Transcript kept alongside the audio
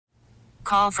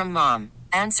call from mom.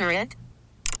 Answer it.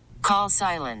 Call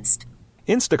silenced.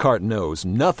 Instacart knows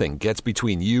nothing gets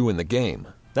between you and the game.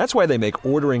 That's why they make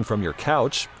ordering from your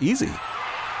couch easy.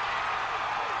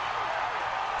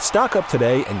 Stock up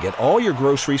today and get all your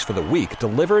groceries for the week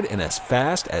delivered in as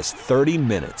fast as 30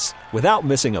 minutes without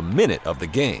missing a minute of the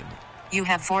game. You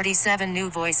have 47 new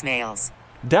voicemails.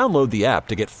 Download the app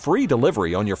to get free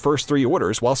delivery on your first 3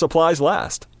 orders while supplies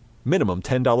last. Minimum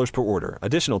 $10 per order.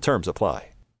 Additional terms apply.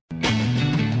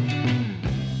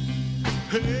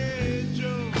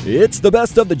 It's the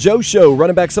Best of the Joe Show,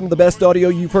 running back some of the best audio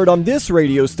you've heard on this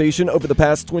radio station over the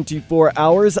past 24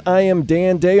 hours. I am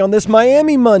Dan Day on this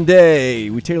Miami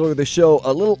Monday. We tailor the show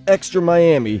a little extra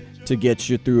Miami to get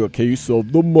you through a case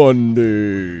of the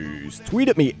Mondays. Tweet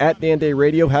at me at Dan Day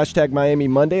Radio, hashtag Miami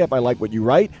Monday if I like what you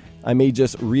write. I may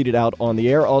just read it out on the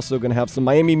air. Also going to have some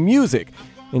Miami music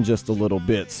in just a little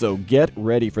bit, so get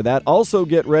ready for that. Also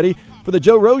get ready for the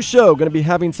Joe Rose Show. Going to be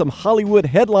having some Hollywood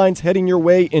headlines heading your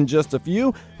way in just a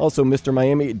few. Also, Mr.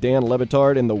 Miami, Dan Le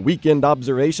Batard, and the Weekend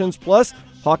Observations. Plus,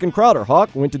 Hawk and Crowder. Hawk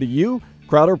went to the U.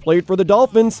 Crowder played for the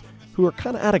Dolphins, who are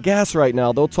kind of out of gas right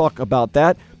now. They'll talk about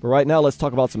that. But right now, let's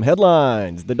talk about some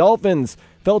headlines. The Dolphins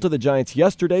fell to the Giants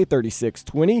yesterday,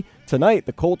 36-20. Tonight,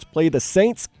 the Colts play the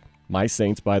Saints. My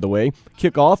Saints, by the way.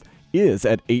 Kickoff is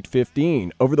at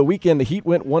 8:15. Over the weekend, the Heat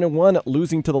went 1-1,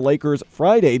 losing to the Lakers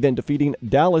Friday, then defeating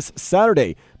Dallas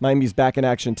Saturday. Miami's back in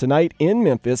action tonight in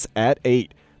Memphis at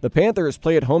 8. The Panthers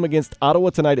play at home against Ottawa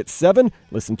tonight at 7.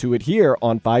 Listen to it here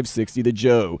on 560 The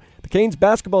Joe. The Canes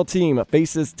basketball team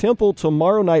faces Temple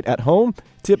tomorrow night at home.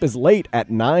 Tip is late at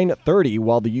 9:30,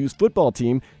 while the U's football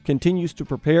team continues to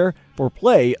prepare for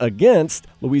play against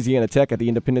Louisiana Tech at the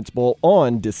Independence Bowl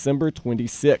on December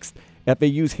 26th.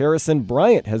 FAU's Harrison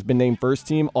Bryant has been named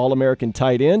first-team All-American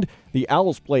tight end. The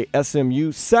Owls play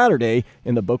SMU Saturday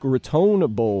in the Boca Raton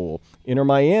Bowl. Inter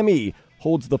Miami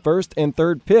holds the first and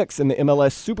third picks in the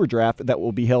MLS Super Draft that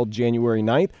will be held January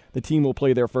 9th. The team will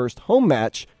play their first home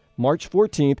match March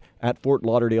 14th at Fort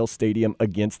Lauderdale Stadium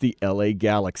against the LA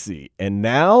Galaxy. And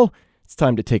now it's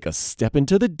time to take a step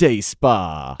into the day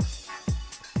spa.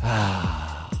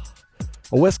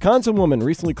 A Wisconsin woman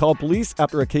recently called police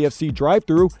after a KFC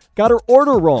drive-thru got her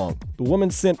order wrong. The woman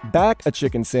sent back a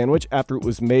chicken sandwich after it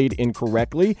was made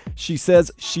incorrectly. She says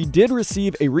she did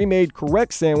receive a remade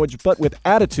correct sandwich, but with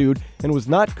attitude, and was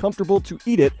not comfortable to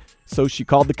eat it, so she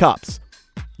called the cops.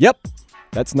 Yep,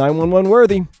 that's 911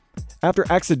 worthy. After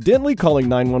accidentally calling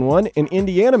 911, an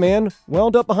Indiana man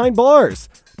wound up behind bars.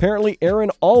 Apparently,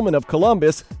 Aaron Allman of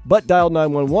Columbus butt dialed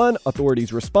 911.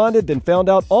 Authorities responded, then found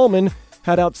out Allman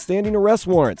had outstanding arrest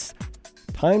warrants.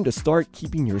 Time to start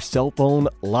keeping your cell phone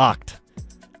locked.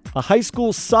 A high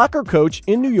school soccer coach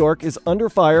in New York is under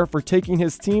fire for taking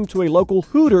his team to a local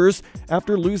Hooters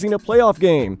after losing a playoff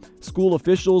game. School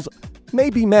officials may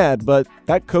be mad, but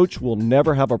that coach will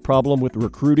never have a problem with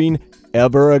recruiting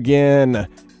ever again.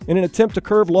 In an attempt to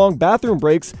curb long bathroom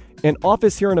breaks, an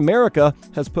office here in America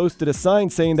has posted a sign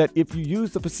saying that if you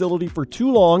use the facility for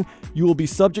too long, you will be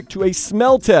subject to a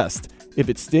smell test. If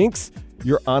it stinks,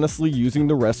 you're honestly using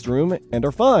the restroom and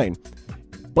are fine.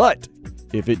 But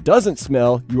if it doesn't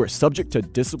smell, you are subject to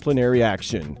disciplinary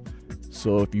action.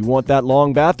 So if you want that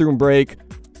long bathroom break,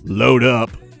 load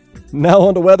up. Now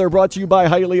on to weather, brought to you by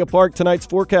Hialeah Park. Tonight's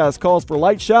forecast calls for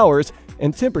light showers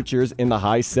and temperatures in the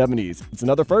high 70s. It's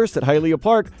another first at Hialeah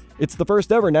Park. It's the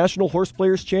first ever National Horse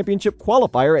Players Championship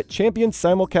qualifier at Champion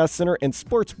Simulcast Center and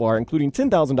Sports Bar, including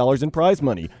 $10,000 in prize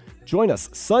money. Join us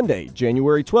Sunday,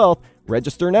 January 12th.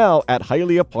 Register now at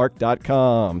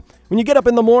HialeahPark.com. When you get up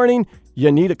in the morning,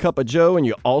 you need a cup of Joe, and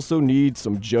you also need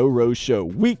some Joe Rose Show.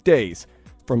 Weekdays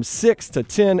from 6 to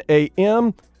 10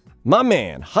 a.m., my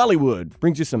man, Hollywood,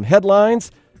 brings you some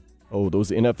headlines. Oh,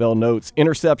 those NFL notes,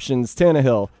 interceptions,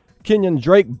 Tannehill, Kenyon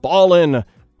Drake ballin'.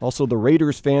 Also the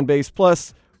Raiders fan base.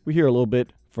 Plus, we hear a little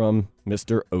bit from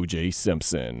Mr. O.J.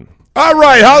 Simpson. All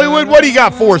right, Hollywood, what do you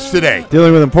got for us today?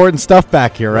 Dealing with important stuff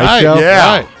back here, right, Joe?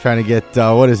 Yeah. Right. Trying to get,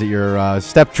 your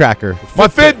step tracker. My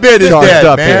Fitbit is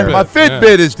dead, man. Here. My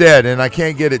Fitbit is dead, and I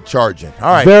can't get it charging.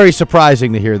 All right. Very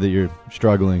surprising to hear that you're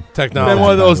struggling. Technology. Been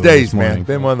one of those days, man.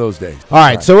 Been one of those days. All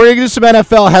right, so we're going to do some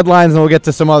NFL headlines, and we'll get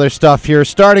to some other stuff here.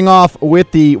 Starting off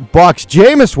with the Bucs.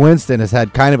 Jameis Winston has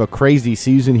had kind of a crazy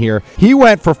season here. He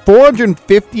went for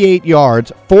 458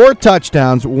 yards, 4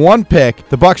 touchdowns, 1 pick.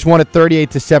 The Bucs won at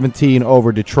 38-17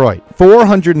 over Detroit.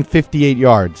 458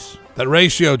 yards. That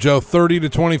ratio, Joe,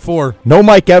 30-24. No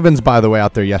Mike Evans, by the way,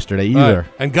 out there yesterday either.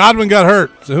 Right. And Godwin got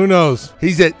hurt, so who knows?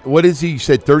 He's at, what is he? You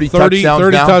said 30 touchdowns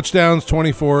 30 now? touchdowns,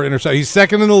 24 interceptions. He's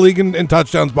second in the league in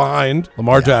touchdowns behind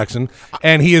Lamar Jackson,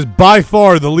 and he is by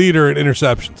far the leader in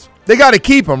interceptions. They got to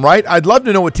keep him, right? I'd love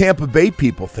to know what Tampa Bay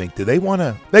people think. Do they want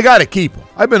to? They got to keep him.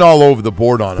 I've been all over the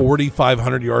board on him.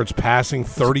 4,500 yards passing,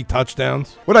 30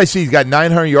 touchdowns. What I see, he's got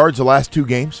 900 yards the last 2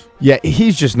 games. Yeah,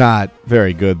 he's just not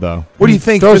very good, though. What do you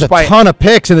think? Throws a ton of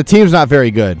picks, and the team's not very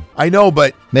good. I know,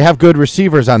 but they have good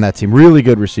receivers on that team, really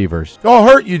good receivers. All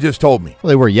hurt, you just told me. Well,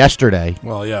 they were yesterday.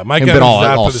 Well, yeah, Mike Evans was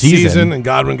out for the season, and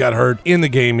Godwin got hurt in the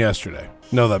game yesterday.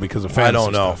 Know that because of fantasy I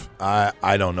don't know. stuff.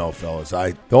 I don't know, fellas.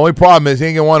 The only problem is he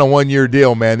ain't going to want a 1-year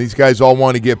deal, man. These guys all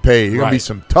want to get paid. There's going to be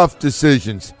some tough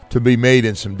decisions to be made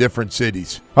in some different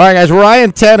cities. All right, guys,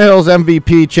 Ryan Tannehill's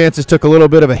MVP chances took a little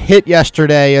bit of a hit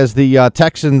yesterday as the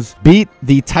Texans beat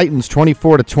the Titans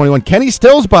 24-21. Kenny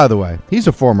Stills, by the way, he's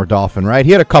a former Dolphin, right?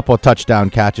 He had a couple of touchdown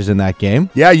catches in that game.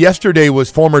 Yeah, yesterday was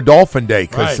former Dolphin day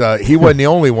because he wasn't the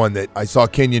only one that I saw.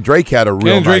 Kenyon Drake had a real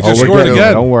Kenyon Drake nice just scored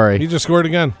again. Don't worry. He just scored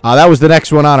again. That was the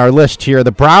next one on our list here.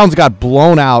 The Browns got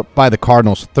blown out by the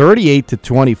Cardinals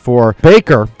 38-24.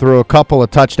 Baker threw a couple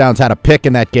of touchdowns, had a pick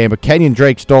in that game, but Kenyon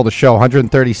Drake stole the show.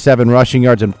 137 rushing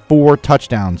yards and 4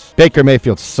 touchdowns. Baker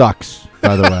Mayfield sucks,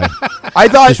 by the way. I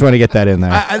thought just want to get that in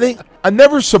there. I think I'm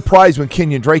never surprised when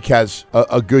Kenyon Drake has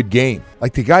a good game.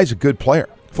 Like, the guy's a good player.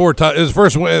 His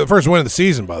first win of the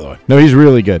season, by the way. No, he's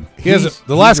really good.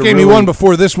 The last game he won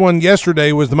before this one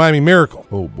yesterday was the Miami Miracle.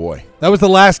 Oh, boy. That was the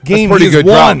last game That's he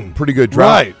won. Drop. Pretty good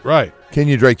drop. Right.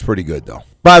 Kenyon Drake's pretty good, though.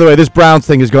 By the way, this Browns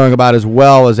thing is going about as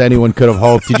well as anyone could have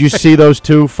hoped. Did you see those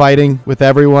two fighting with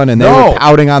everyone? And they were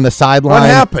pouting on the sideline. What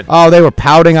happened? Oh, they were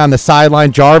pouting on the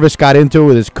sideline. Jarvis got into it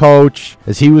with his coach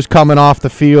as he was coming off the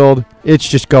field. It's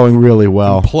just going really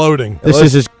well. Imploding. This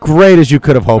is as great as you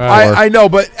could have hoped for. I know,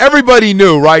 but everybody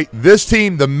knew, right? This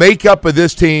team, the makeup of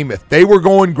this team, if they were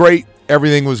going great,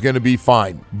 everything was going to be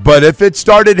fine. But if it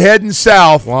started heading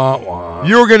south,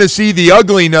 you were going to see the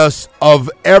ugliness of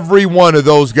every one of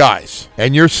those guys.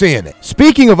 And you're seeing it.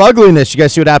 Speaking of ugliness, you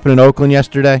guys see what happened in Oakland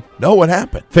yesterday? No, what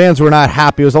happened? Fans were not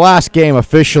happy. It was the last game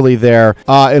officially there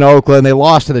in Oakland. They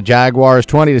lost to the Jaguars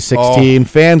 20-16.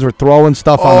 Fans were throwing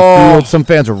stuff on the field. Some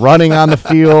fans were running on the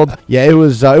field. Yeah, it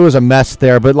was a mess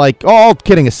there. But, like, all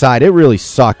kidding aside, it really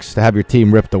sucks to have your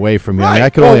team ripped away from you. Right. I mean, I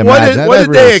could only imagine. What did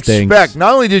really they expect?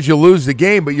 Not only did you lose the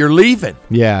game, but you're leaving.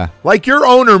 Yeah. Like, your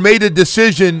owner made a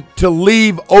decision to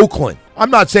leave Oakland. I'm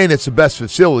not saying it's the best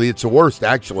facility. It's the worst,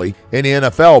 actually, in the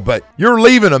NFL. But you're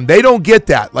leaving them. They don't get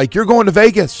that. Like, you're going to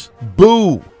Vegas.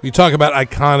 Boo. You talk about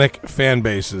iconic fan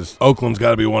bases. Oakland's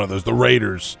got to be one of those. The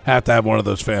Raiders have to have one of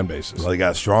those fan bases. Well, they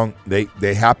got strong.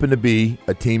 They happen to be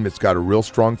a team that's got a real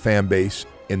strong fan base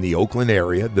in the Oakland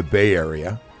area, the Bay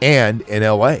Area, and in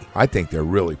L.A. I think they're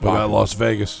really popular. What about Las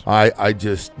Vegas?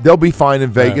 They'll be fine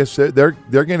in Vegas. Yeah. They're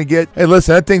going to get, hey,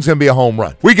 listen, that thing's going to be a home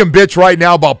run. We can bitch right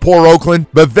now about poor Oakland,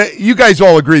 but you guys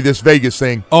all agree this Vegas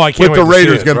thing I can't with the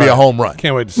Raiders is going to be a home run.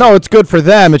 Can't wait to see No, it's good for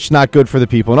them. It's not good for the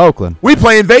people in Oakland. We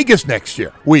play in Vegas next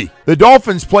year. The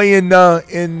Dolphins play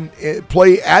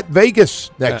play at Vegas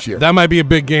next year. That might be a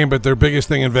big game, but their biggest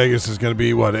thing in Vegas is going to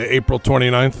be, April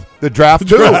 29th? The draft,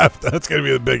 too. That's going to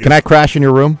be the biggest. Can I crash in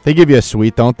your room? They give you a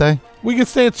suite, don't they? We could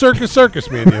stay at Circus,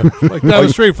 me and you, like down the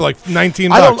street for like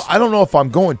 $19. I don't know if I'm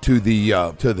going to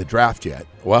the draft yet.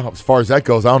 Well, as far as that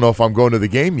goes, I don't know if I'm going to the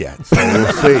game yet. So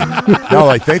we'll see. Now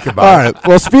I think about it. All right.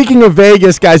 Well, speaking of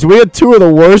Vegas, guys, we had 2 of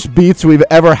the worst beats we've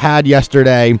ever had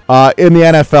yesterday in the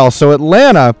NFL. So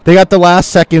Atlanta, they got the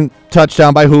last-second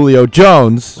touchdown by Julio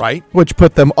Jones, right, which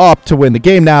put them up to win the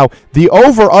game. Now, the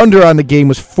over-under on the game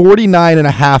was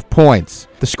 49.5 points.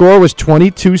 The score was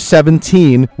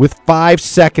 22-17 with 5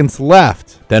 seconds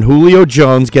left. Then Julio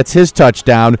Jones gets his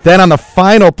touchdown. Then on the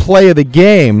final play of the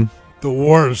game, the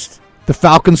worst, the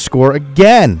Falcons score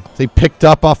again. They picked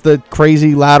up off the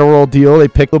crazy lateral deal. They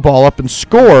picked the ball up and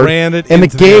scored. And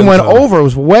the game went over. It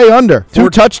was way under.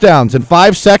 2 touchdowns in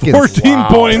 5 seconds. 14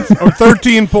 points or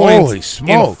 13 points Holy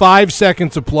smoke. in 5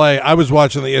 seconds of play. I was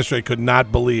watching that yesterday. Could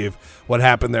not believe what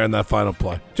happened there in that final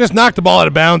play. Just knocked the ball out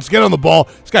of bounds, get on the ball.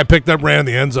 This guy picked up, ran in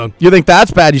the end zone. You think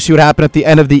that's bad? You see what happened at the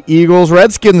end of the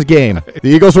Eagles-Redskins game. The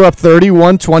Eagles were up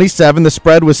 31-27. The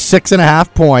spread was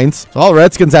 6.5 points. So all the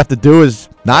Redskins have to do is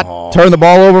not turn the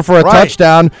ball over for a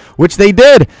touchdown, which they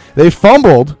did. They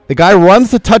fumbled. The guy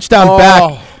runs the touchdown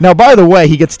back. Now, by the way,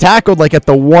 he gets tackled like at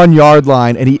the 1-yard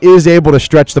line, and he is able to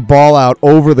stretch the ball out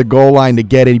over the goal line to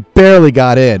get it. He barely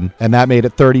got in, and that made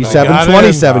it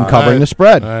 37-27, covering the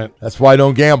spread. Right. That's why I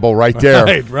don't gamble right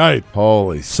there. Right.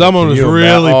 Holy. Someone was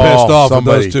really pissed off in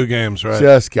those 2 games, right?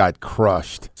 Just got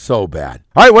crushed. So bad.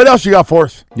 All right, what else you got for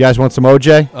us? You guys want some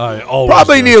OJ?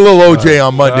 Probably need a little OJ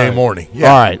on Monday morning.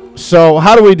 Yeah. All right. So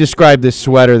how do we describe this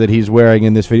sweater that he's wearing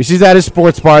in this video? He's at his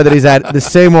sports bar that he's at, the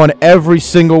same one every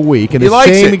single week in the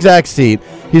same exact seat.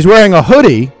 He's wearing a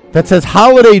hoodie that says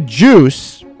Holiday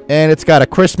Juice, and it's got a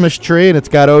Christmas tree, and it's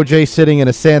got OJ sitting in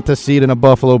a Santa seat in a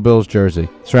Buffalo Bills jersey,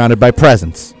 surrounded by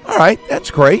presents. All right,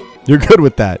 that's great. You're good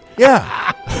with that.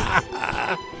 Yeah.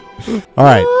 All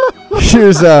right.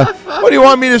 Here's What do you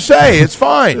want me to say? It's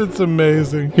fine. It's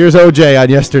amazing. Here's OJ on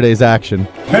yesterday's action.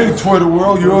 Hey, Twitter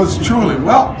world, yours truly.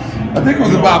 Well, I think it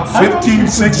was about 15,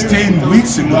 16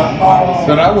 weeks ago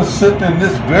that I was sitting in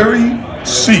this very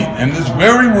seat, in this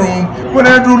very room, when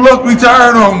Andrew Luck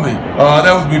retired on me.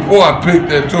 That was before I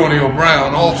picked Antonio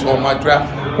Brown also on my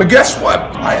draft. But guess what?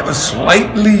 I have a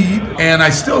slight lead, and I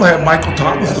still have Michael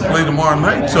Thomas to play tomorrow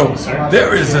night. So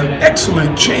there is an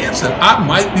excellent chance that I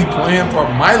might be playing for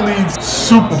my league's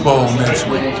Super Bowl next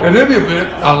week. In any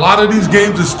event, a lot of these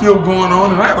games are still going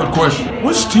on, and I have a question.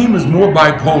 Which team is more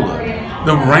bipolar,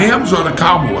 the Rams or the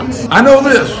Cowboys? I know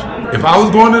this. If I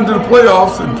was going into the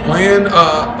playoffs and playing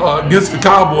against the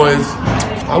Cowboys,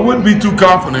 I wouldn't be too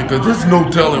confident because there's no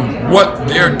telling what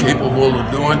they're capable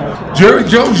of doing. Jerry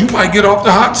Jones, you might get off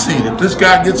the hot seat. If this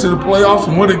guy gets to the playoffs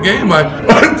and win a game, I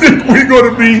think we're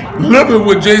going to be living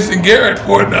with Jason Garrett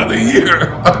for another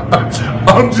year.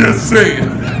 I'm just saying.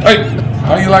 Hey,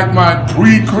 how you like my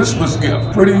pre-Christmas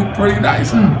gift? Pretty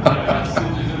nice.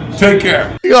 Take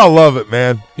care. You gotta love it,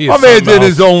 man. My is man's something in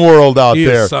his else. own world out He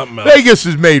is there. something else. Vegas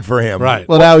is made for him. Right.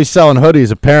 Well, now he's selling hoodies,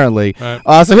 apparently.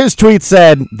 Right. So his tweet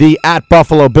said the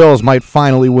 @Buffalo Bills might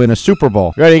finally win a Super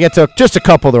Bowl. Ready to get to just a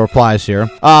couple of the replies here.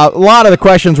 A lot of the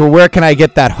questions were, where can I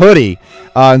get that hoodie?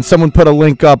 And someone put a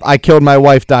link up,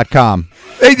 ikilledmywife.com.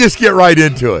 They just get right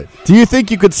into it. Do you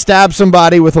think you could stab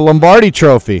somebody with a Lombardi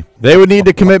trophy? They would need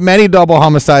to commit many double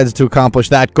homicides to accomplish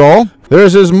that goal.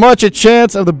 There's as much a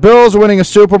chance of the Bills winning a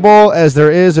Super Bowl as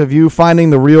there is of you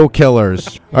finding the real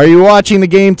killers. Are you watching the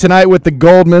game tonight with the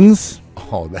Goldmans?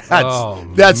 Oh,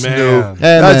 that's man. new. And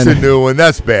That's then- a new one.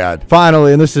 That's bad.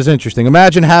 Finally, and this is interesting,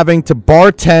 imagine having to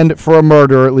bartend for a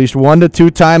murderer at least 1 to 2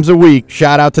 times a week.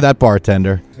 Shout out to that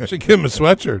bartender. Should give him a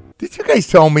sweatshirt. Did you guys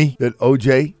tell me that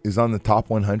OJ is on the top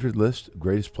 100 list of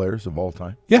greatest players of all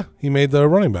time? Yeah, he made the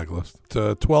running back list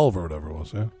to 12 or whatever it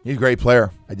was. Yeah, He's a great player.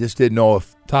 I just didn't know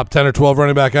if. top 10 or 12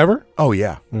 running back ever. Oh,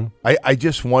 yeah. I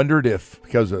just wondered if,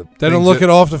 because of. They don't things look that- at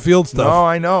off the field stuff. No,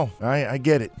 I know. I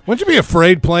get it. Wouldn't you be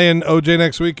afraid playing OJ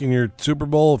next week in your Super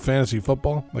Bowl of fantasy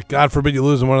football? Like, God forbid you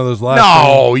lose in one of those last.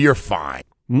 No, you're fine.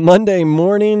 Monday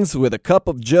mornings with a cup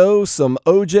of Joe, some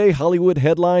OJ Hollywood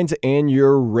headlines, and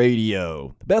your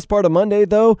radio. The best part of Monday,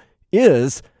 though,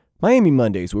 is Miami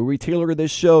Mondays, where we tailor this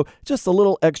show just a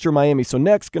little extra Miami. So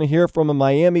next, going to hear from a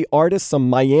Miami artist, some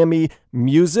Miami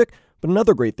music. But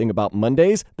another great thing about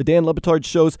Mondays, the Dan Le Batard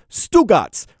Show's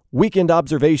Stugotz Weekend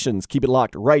Observations. Keep it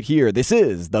locked right here. This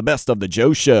is the Best of the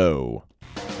Joe Show.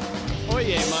 Oh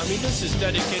yeah, mommy, this is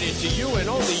dedicated to you and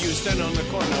only you standing on the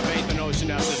corner of 8th and Ocean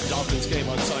after the Dolphins game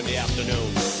on Sunday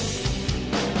afternoon.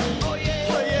 Oh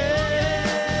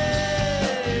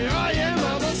yeah, I am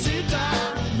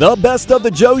Mamacita. The Best of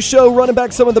the Joe Show, running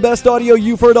back some of the best audio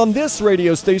you've heard on this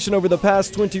radio station over the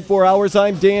past 24 hours.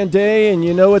 I'm Dan Day, and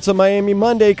you know it's a Miami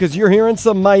Monday because you're hearing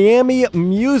some Miami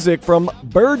music from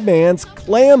Birdman's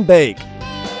Clam Bake.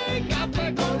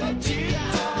 Cafe con la chita.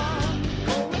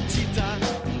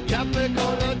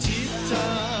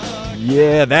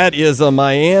 Yeah, that is a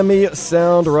Miami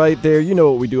sound right there. You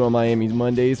know what we do on Miami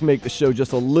Mondays, make the show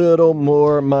just a little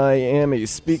more Miami.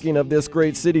 Speaking of this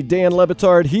great city, Dan Le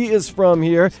Batard, he is from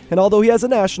here, and although he has a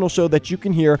national show that you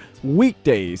can hear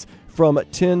weekdays from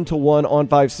 10 to 1 on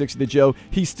 560 The Joe,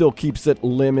 he still keeps it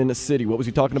Lemon City. What was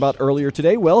he talking about earlier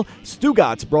today? Well,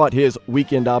 Stugotz brought his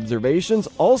weekend observations.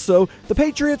 Also, the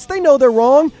Patriots, they know they're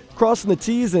wrong, crossing the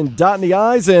T's and dotting the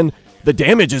I's, and the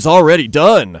damage is already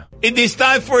done. It is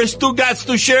time for Stugotz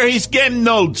to share his game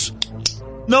notes.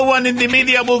 No one in the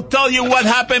media will tell you what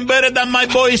happened better than my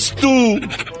boy Stu.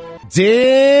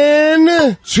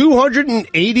 Dan,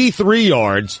 283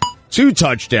 yards, 2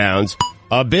 touchdowns,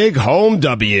 a big home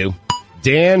W.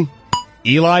 Dan,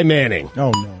 Eli Manning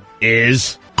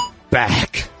is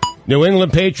back. New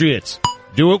England Patriots,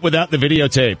 do it without the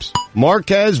videotapes.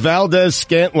 Marquez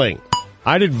Valdez-Scantling,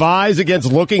 I'd advise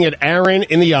against looking at Aaron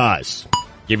in the eyes.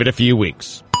 Give it a few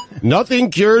weeks.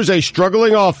 Nothing cures a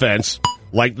struggling offense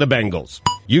like the Bengals.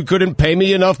 You couldn't pay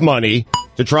me enough money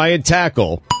to try and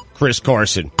tackle Chris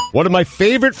Carson. One of my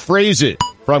favorite phrases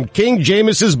from King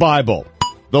James's Bible.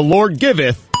 The Lord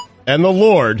giveth and the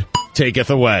Lord taketh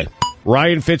away.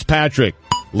 Ryan Fitzpatrick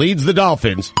leads the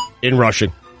Dolphins in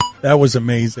rushing. That was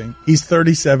amazing. He's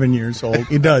 37 years old.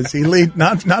 He does. He lead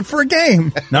not for a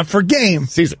game, not for game,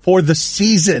 Season. for the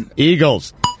season.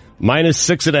 Eagles,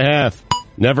 -6.5.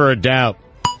 Never a doubt.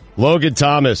 Logan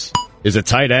Thomas is a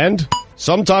tight end.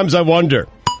 Sometimes I wonder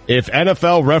if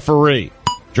NFL referee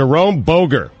Jerome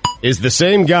Boger is the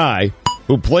same guy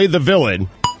who played the villain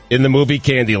in the movie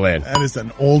Candyland? That is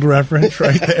an old reference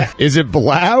right there. Is it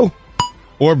Blau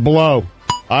or Blow?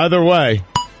 Either way,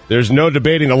 there's no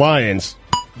debating the Lions.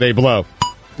 They blow.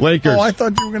 Lakers. Oh, I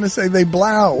thought you were going to say they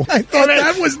blow. I thought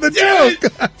that was the joke.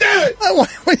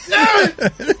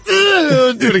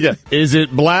 Do it again. Is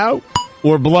it Blau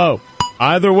or Blow?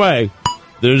 Either way,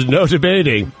 there's no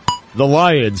debating the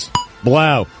Lions.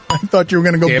 Blow. I thought you were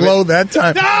going to go blow that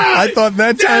time. I thought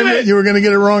that time you were going to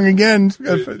get it wrong again.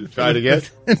 Try it again?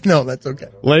 No, that's okay.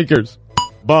 Lakers.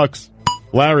 Bucks.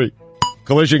 Larry.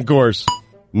 Collision course.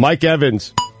 Mike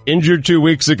Evans. Injured 2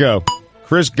 weeks ago.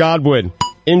 Chris Godwin.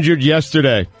 Injured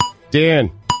yesterday.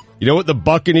 Dan, you know what the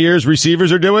Buccaneers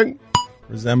receivers are doing?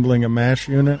 Resembling a MASH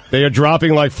unit. They are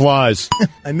dropping like flies.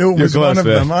 I knew it was one of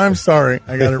them. I'm sorry.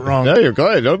 I got it wrong. No, you're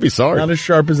good. Don't be sorry. Not as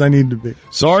sharp as I need to be.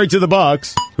 Sorry to the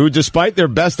Bucs, who, despite their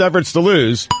best efforts to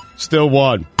lose, still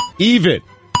won. Even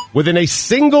within a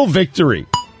single victory,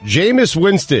 Jameis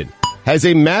Winston has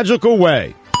a magical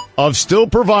way of still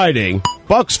providing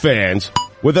Bucs fans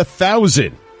with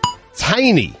 1,000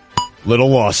 tiny little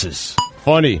losses.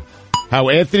 Funny how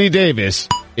Anthony Davis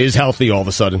is healthy all of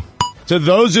a sudden. To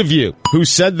those of you who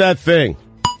said that thing,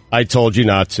 I told you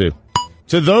not to.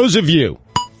 To those of you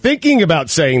thinking about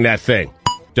saying that thing,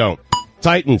 don't.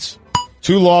 Titans,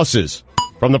 2 losses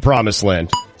from the promised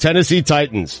land. Tennessee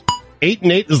Titans,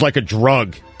 8-8 is like a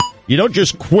drug. You don't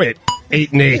just quit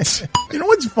 8-8. You know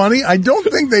what's funny? I don't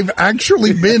think they've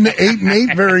actually been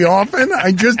 8-8 very often.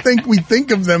 I just think we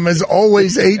think of them as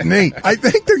always 8-8. I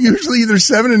think they're usually either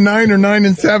 7-9 or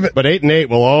 9-7. But 8-8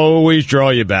 will always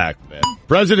draw you back, man.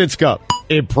 President's Cup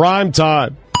in prime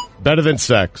time, better than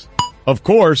sex. Of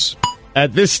course,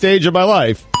 at this stage of my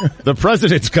life, the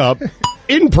President's Cup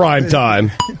in prime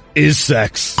time is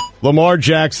sex. Lamar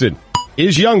Jackson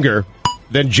is younger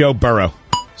than Joe Burrow.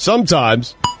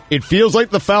 Sometimes it feels like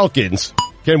the Falcons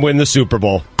can win the Super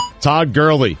Bowl. Todd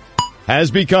Gurley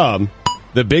has become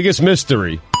the biggest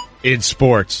mystery in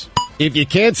sports. If you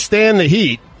can't stand the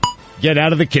heat, get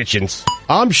out of the kitchens.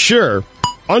 I'm sure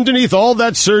underneath all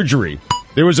that surgery,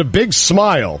 there was a big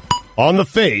smile on the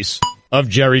face of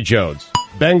Jerry Jones.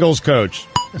 Bengals coach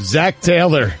Zach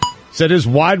Taylor said his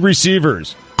wide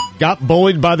receivers got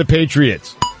bullied by the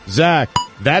Patriots. Zach,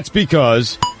 that's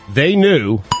because they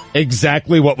knew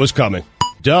exactly what was coming.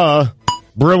 Duh.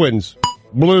 Bruins,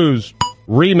 Blues,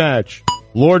 rematch,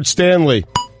 Lord Stanley,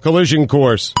 collision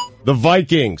course. The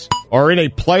Vikings are in a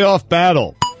playoff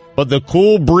battle, but the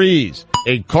cool breeze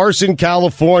in Carson,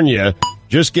 California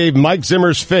just gave Mike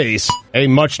Zimmer's face a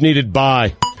much-needed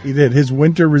bye. He did. His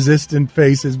winter-resistant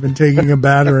face has been taking a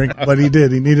battering, but he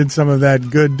did. He needed some of that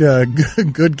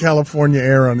good California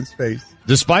air on his face.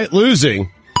 Despite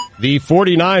losing, the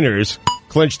 49ers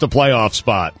clinched the playoff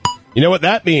spot. You know what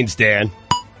that means, Dan?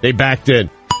 They backed in.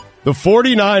 The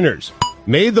 49ers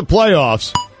made the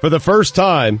playoffs for the first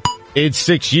time in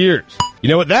 6 years. You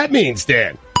know what that means,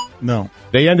 Dan? No.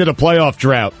 They ended a playoff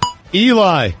drought.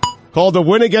 Eli called the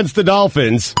win against the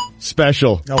Dolphins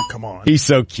special. Oh, come on. He's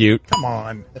so cute. Come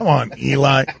on,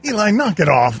 Eli. Eli, knock it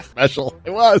off. Special.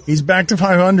 It was. He's back to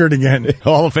 500 again.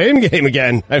 Hall of Fame game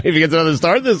again. I mean, if he gets another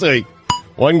start this week.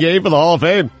 One game for the Hall of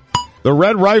Fame. The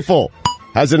Red Rifle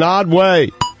has an odd way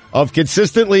of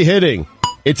consistently hitting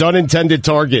its unintended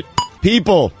target.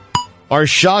 People are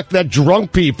shocked that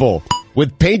drunk people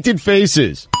with painted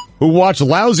faces who watch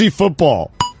lousy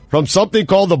football from something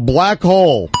called the Black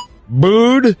Hole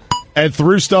booed and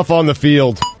threw stuff on the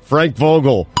field. Frank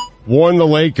Vogel warned the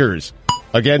Lakers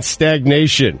against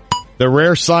stagnation, the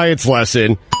rare science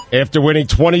lesson after winning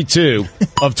 22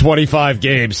 of 25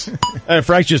 games.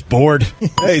 Frank's just bored.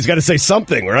 Hey, he's got to say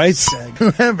something, right?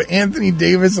 You have Anthony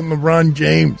Davis and LeBron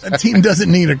James. That team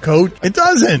doesn't need a coach. It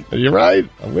doesn't. You're right.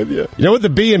 I'm with you. You know what the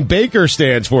B in Baker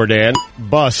stands for, Dan?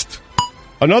 Bust.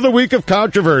 Another week of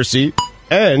controversy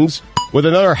ends with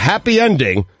another happy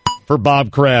ending for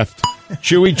Bob Kraft.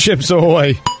 Chewy Chips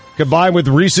Ahoy, combined with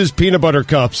Reese's Peanut Butter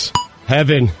Cups.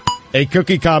 Heaven. A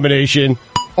cookie combination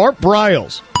Art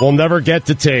Briles will never get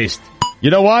to taste. You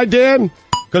know why, Dan?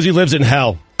 Because he lives in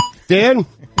hell. Dan,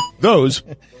 those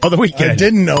are the weekend. I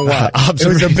didn't know why. It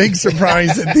was a big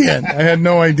surprise at the end. I had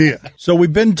no idea. So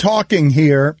we've been talking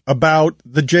here about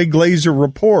the Jay Glazer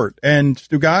report. And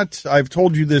Stugat, I've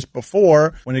told you this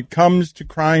before. When it comes to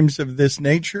crimes of this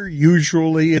nature,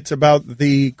 usually it's about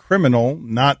the criminal,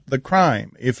 not the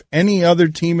crime. If any other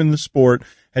team in the sport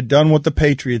had done what the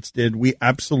Patriots did, we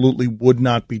absolutely would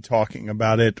not be talking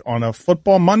about it on a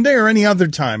football Monday or any other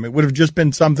time. It would have just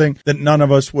been something that none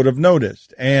of us would have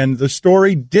noticed. And the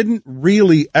story didn't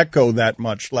really echo that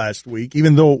much last week,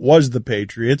 even though it was the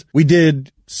Patriots. We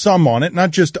did some on it,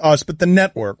 not just us, but the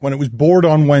network. When it was bored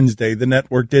on Wednesday, the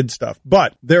network did stuff.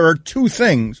 But there are two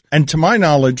things, and to my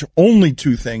knowledge, only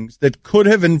two things that could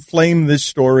have inflamed this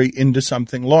story into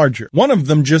something larger. One of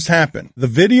them just happened. The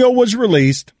video was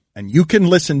released, and you can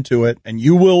listen to it, and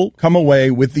you will come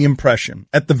away with the impression,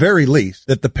 at the very least,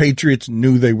 that the Patriots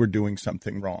knew they were doing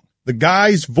something wrong. The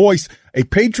guy's voice, a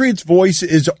Patriots voice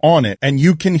is on it, and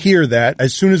you can hear that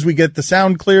as soon as we get the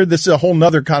sound cleared. This is a whole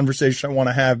nother conversation I want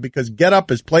to have, because Get Up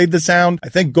has played the sound. I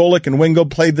think Golic and Wingo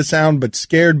played the sound, but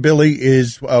Scared Billy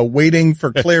is waiting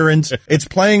for clearance. It's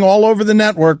playing all over the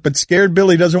network, but Scared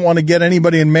Billy doesn't want to get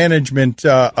anybody in management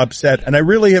upset. And I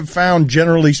really have found,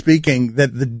 generally speaking,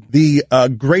 that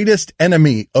the greatest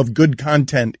enemy of good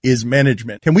content is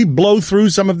management. Can we blow through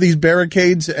some of these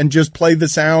barricades and just play the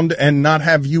sound and not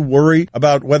have you worry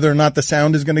about whether or not the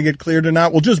sound is going to get cleared or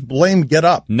not? We'll just blame Get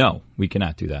Up. No, we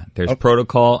cannot do that. There's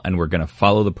protocol, and we're going to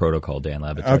follow the protocol, Dan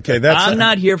Labatore. Okay, I'm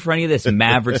not here for any of this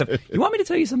maverick stuff. You want me to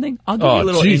tell you something? I'll give you a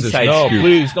little inside scoop.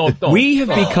 Please, don't. We have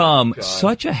become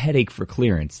such a headache for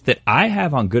clearance that I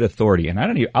have on good authority, and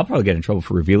I'll probably get in trouble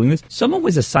for revealing this. Someone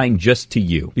was assigned just to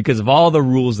you because of all the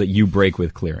rules that you break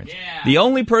with clearance. Yeah. The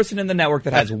only person in the network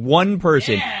that has one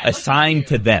person assigned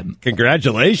to them.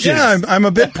 Congratulations. Yeah, I'm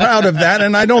a bit proud of that,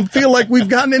 and I don't feel like we've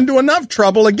gotten into enough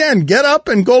trouble. Again, Get Up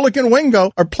and Golic and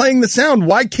Wingo are playing the sound.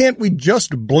 Why can't we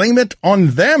just blame it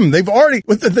on them?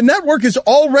 The network is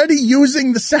already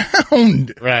using the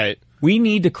sound. Right. We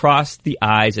need to cross the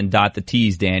I's and dot the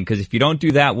T's, Dan, because if you don't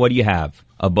do that, what do you have?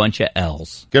 A bunch of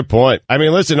L's. Good point. I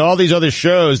mean, listen, all these other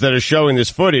shows that are showing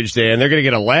this footage, Dan, they're going to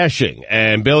get a lashing,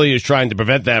 and Billy is trying to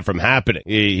prevent that from happening.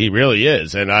 He really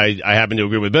is, and I happen to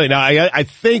agree with Billy. Now, I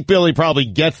think Billy probably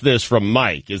gets this from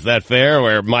Mike. Is that fair?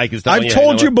 Where Mike is telling I have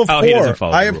told you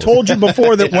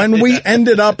before that when we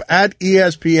ended up at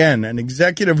ESPN, an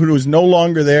executive who was no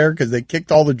longer there because they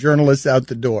kicked all the journalists out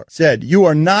the door said, "You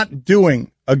are not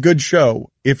doing a good show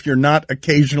if you're not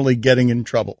occasionally getting in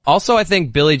trouble." Also, I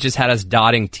think Billy just had us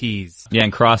dotting T's. Yeah,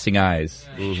 and crossing I's.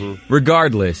 Mm-hmm.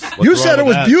 Regardless. You said it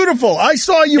was beautiful. I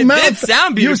saw you mouth. It did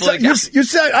sound beautiful. You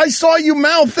said, I saw you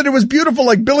mouth that it was beautiful,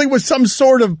 like Billy was some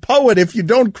sort of poet. If you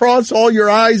don't cross all your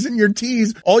I's and your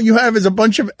T's, all you have is a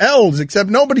bunch of L's, except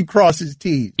nobody crosses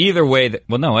T's. Either way,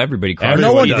 no, everybody crosses.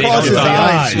 No one crosses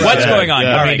I's. What's going on?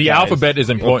 Yeah. All right, the alphabet is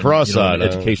important.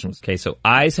 Educational. Okay, so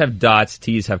I's have dots,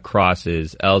 T's have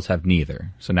crosses, L's have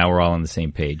neither. So now we're all on the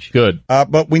same page. Good.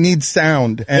 But we need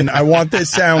sound, and I want this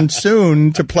sound soon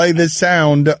to play this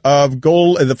sound of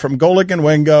from Golic and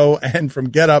Wingo and from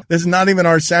Get Up. This is not even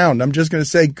our sound. I'm just going to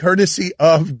say courtesy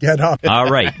of Get Up. All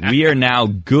right. We are now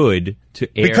good to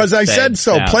air because I said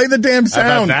so. Sound. Play the damn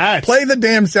sound. Play the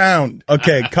damn sound.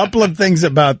 Okay, a couple of things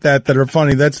about that are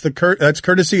funny. That's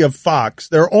courtesy of Fox.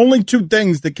 There are only two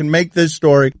things that can make this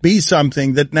story be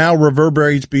something that now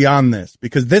reverberates beyond this,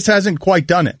 because this hasn't quite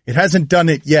done it. It hasn't done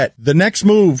it yet. The next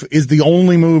move is the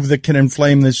only move that can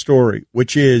inflame this story,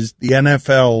 which is the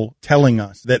NFL telling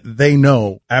us that they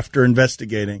know after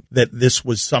investigating that this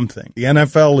was something. The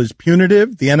NFL is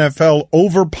punitive. The NFL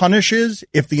over-punishes.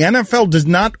 If the NFL does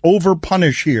not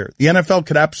over-punish here, the NFL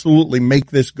could absolutely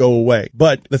make this go away.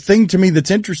 But the thing to me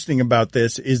that's interesting about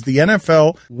this is the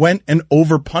NFL went and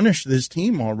over-punished this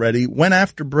team already, went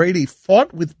after Brady,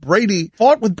 fought with Brady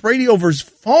over his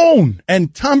phone.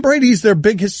 And Tom Brady's their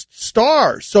biggest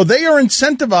star. So they are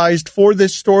incentivized for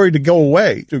this story to go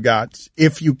away, Stugotz,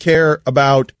 if you care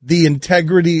about the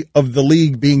integrity of the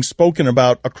league being spoken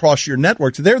about across your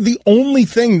networks. They're the only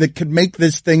thing that could make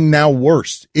this thing now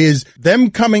worse, is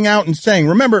them coming out and saying,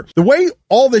 remember, the way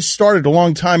all this started a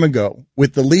long time ago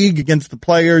with the league against the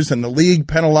players and the league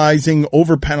penalizing,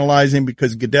 over-penalizing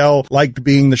because Goodell liked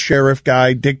being the sheriff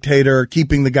guy, dictator,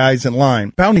 keeping the guys in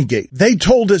line. Bountygate. They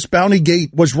told us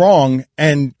Bountygate was wrong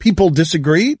and people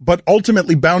disagree, but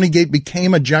ultimately Bountygate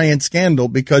became a giant scandal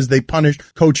because they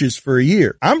punished coaches for a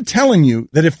year. I'm telling you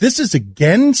that if this is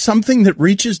again something that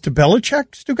reaches to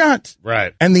Belichick, Stugotz,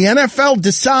 right, and the NFL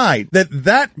decide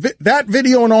that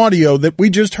video and audio that we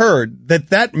just heard,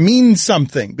 that means something,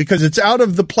 something because it's out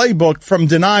of the playbook from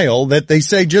denial that they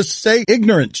say just say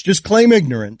ignorance, just claim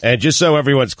ignorance. And just so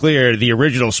everyone's clear, the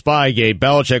original Spygate,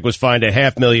 Belichick was fined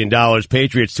 $500,000,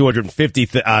 Patriots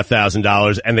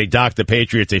 $250,000, and they docked the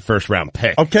Patriots a first-round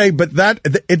pick. Okay, but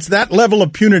it's that level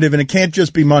of punitive, and it can't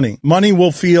just be money. Money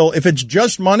will feel, if it's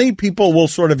just money, people will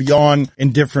sort of yawn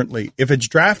indifferently. If it's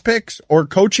draft picks or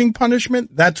coaching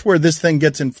punishment, that's where this thing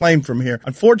gets inflamed from here.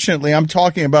 Unfortunately, I'm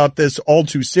talking about this all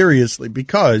too seriously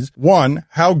because, one,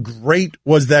 how great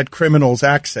was that criminal's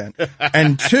accent?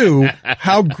 And two,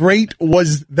 how great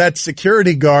was that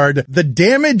security guard? The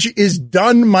damage is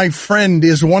done, my friend,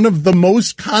 is one of the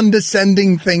most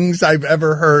condescending things I've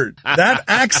ever heard. That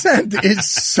accent is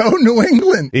so New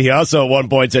England. He also at one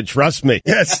point said, trust me.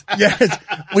 Yes.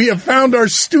 We have found our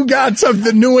Stugats of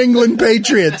the New England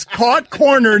Patriots caught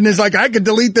cornered and is like, I could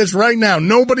delete this right now.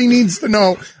 Nobody needs to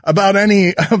know about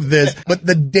any of this. But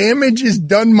the damage is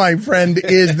done, my friend,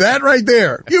 is that right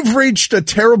there. You've reached a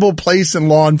terrible place in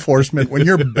law enforcement when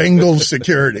you're Bengals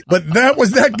security. But that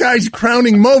was that guy's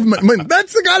crowning moment. I mean,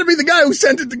 that's gotta be the guy who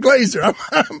sent it to Glazer.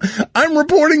 I'm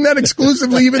reporting that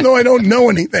exclusively even though I don't know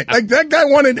anything. Like that guy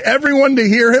wanted everyone to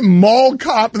hear him mall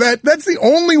cop. That's the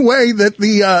only way that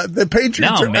the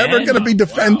Patriots are ever going to be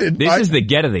defended. This is the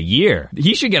get of the year.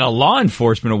 He should get a law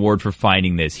enforcement award for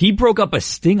finding this. He broke up a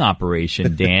sting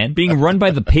operation, Dan, being run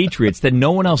by the Patriots that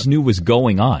no one else knew was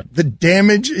going on. The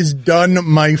damage is done,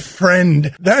 my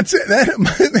friend. That's it.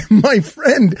 My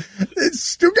friend.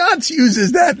 Stugats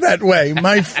uses that way.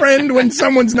 My friend when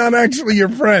someone's not actually your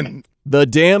friend. The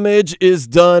damage is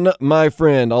done, my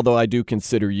friend, although I do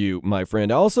consider you my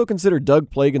friend. I also consider Doug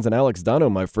Plagans and Alex Dono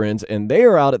my friends, and they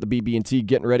are out at the BB&T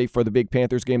getting ready for the big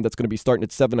Panthers game that's going to be starting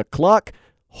at 7 o'clock.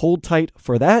 Hold tight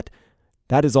for that.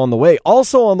 That is on the way.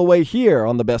 Also on the way here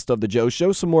on the Best of the Joe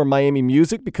Show, some more Miami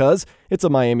music because it's a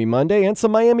Miami Monday and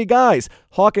some Miami guys.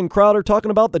 Hawk and Crowder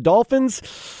talking about the Dolphins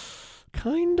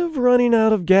kind of running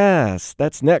out of gas.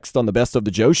 That's next on the Best of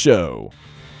the Joe Show.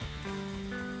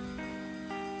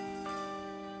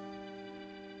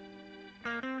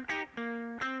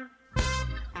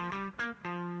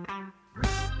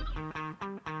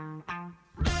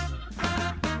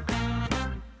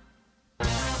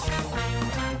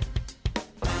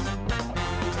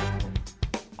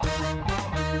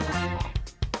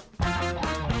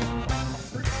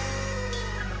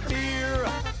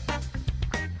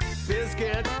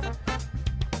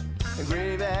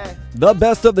 The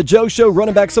Best of the Joe Show,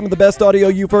 running back some of the best audio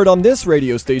you've heard on this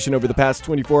radio station over the past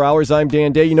 24 hours. I'm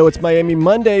Dan Day. You know it's Miami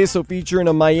Monday, so featuring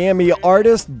a Miami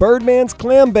artist, Birdman's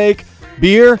Clam Bake,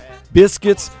 beer,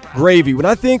 biscuits, gravy. When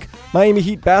I think Miami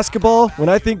Heat basketball, when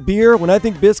I think beer, when I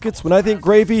think biscuits, when I think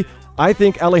gravy, I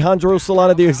think Alejandro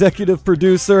Solana, the executive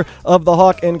producer of the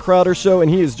Hawk and Crowder Show,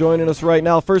 and he is joining us right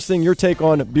now. First thing, your take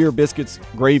on beer, biscuits,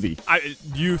 gravy.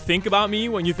 You think about me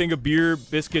when you think of beer,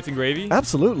 biscuits, and gravy?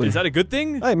 Absolutely. Is that a good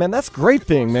thing? Hey, man, that's a great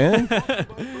thing, man.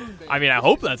 I mean, I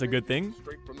hope that's a good thing.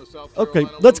 Okay,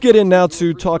 let's get in now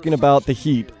to talking about the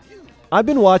Heat. I've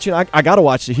been watching. I got to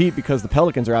watch the Heat because the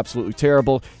Pelicans are absolutely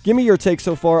terrible. Give me your take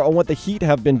so far on what the Heat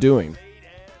have been doing.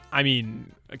 I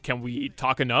mean, can we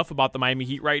talk enough about the Miami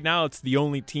Heat right now? It's the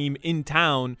only team in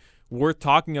town worth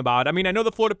talking about. I mean, I know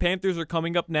the Florida Panthers are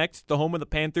coming up next, the home of the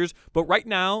Panthers, but right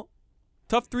now,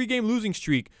 tough 3-game losing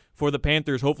streak for the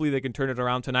Panthers. Hopefully they can turn it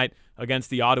around tonight against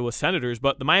the Ottawa Senators.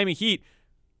 But the Miami Heat,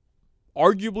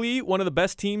 arguably one of the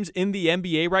best teams in the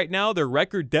NBA right now. Their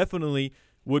record definitely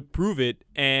would prove it.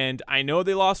 And I know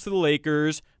they lost to the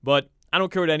Lakers, but I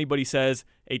don't care what anybody says.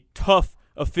 A tough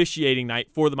officiating night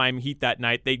for the Miami Heat that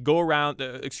night. They go around,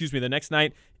 the next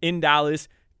night in Dallas,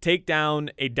 take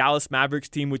down a Dallas Mavericks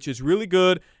team, which is really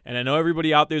good. And I know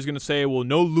everybody out there is going to say, well,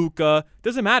 no Luka.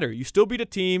 Doesn't matter. You still beat a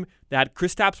team that had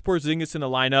Kristaps Porzingis in the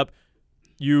lineup.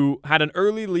 You had an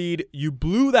early lead. You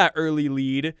blew that early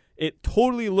lead. It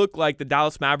totally looked like the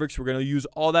Dallas Mavericks were going to use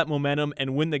all that momentum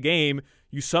and win the game.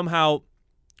 You somehow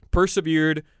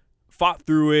persevered, fought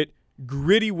through it.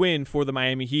 Gritty win for the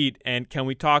Miami Heat. And can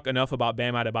we talk enough about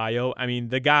Bam Adebayo? I mean,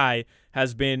 the guy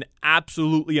has been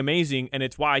absolutely amazing, and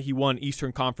it's why he won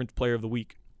Eastern Conference Player of the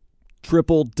Week.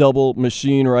 Triple-double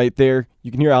machine right there.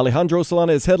 You can hear Alejandro Solana,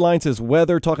 his headlines, his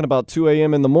weather, talking about 2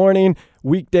 a.m. in the morning,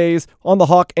 weekdays on the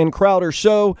Hawk and Crowder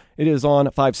Show. It is on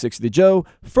 560 The Joe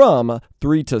from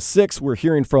 3 to 6. We're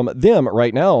hearing from them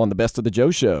right now on the Best of the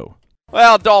Joe Show.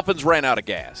 Well, Dolphins ran out of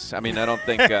gas. I mean, I don't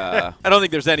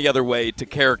think there's any other way to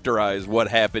characterize what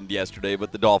happened yesterday,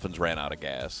 but the Dolphins ran out of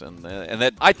gas, and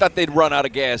that I thought they'd run out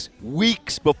of gas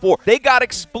weeks before. They got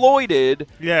exploited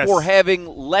for having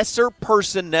lesser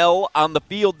personnel on the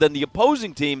field than the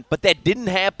opposing team, but that didn't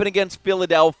happen against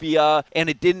Philadelphia, and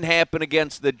it didn't happen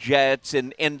against the Jets,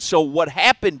 and so what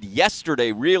happened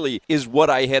yesterday really is what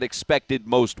I had expected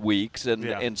most weeks,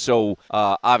 and so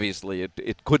obviously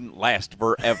it couldn't last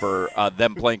forever.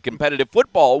 Them playing competitive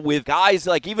football with guys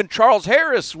like even Charles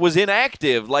Harris was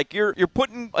inactive. Like you're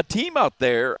putting a team out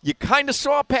there. You kind of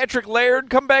saw Patrick Laird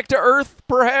come back to earth,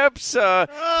 perhaps.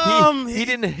 He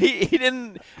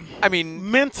didn't. I mean,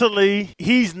 mentally,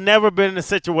 he's never been in a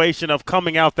situation of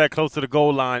coming out that close to the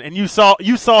goal line, and you saw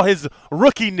his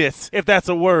rookiness, if that's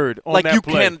a word, on like that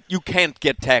play. You can't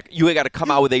get tackled. You got to come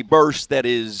out with a burst that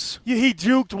is. He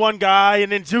juked one guy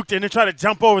and then tried to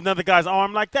jump over another guy's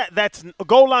arm like that. That's a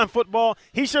goal line football.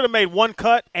 He should have made one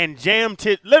cut and jammed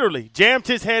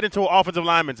his head into an offensive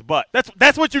lineman's butt.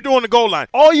 That's what you do on the goal line.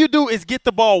 All you do is get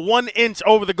the ball 1 inch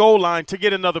over the goal line to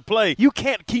get another play. You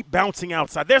can't keep bouncing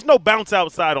outside. There's no bounce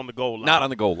outside on the goal line. Not on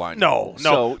the goal line. No.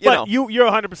 So, but you're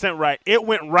 100% right. It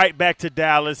went right back to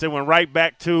Dallas. It went right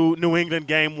back to New England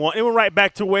game 1. It went right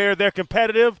back to where they're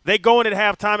competitive. They go in at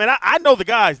halftime, and I know the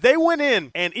guys. They went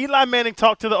in, and Eli Manning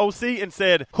talked to the OC and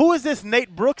said, "Who is this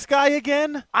Nate Brooks guy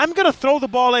again? I'm going to throw the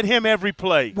ball at him every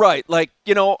play." Right. Like,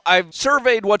 I've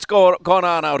surveyed what's gone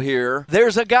on out here.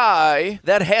 There's a guy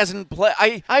that hasn't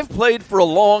played. I've played for a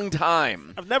long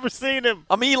time. I've never seen him.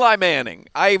 I'm Eli Manning.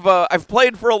 I've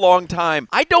played for a long time.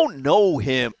 I don't know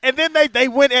him. And then they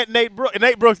went at Nate Brooks. And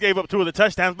Nate Brooks gave up 2 of the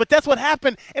touchdowns. But that's what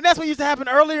happened. And that's what used to happen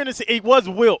earlier in the season. It was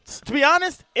Wiltz. To be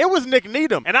honest, it was Nick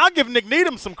Needham. And I'll give Nick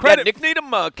Needham some credit. Yeah, Nick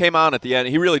Needham came on at the end.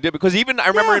 He really did. Because even I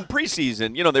remember in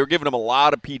preseason, they were giving him a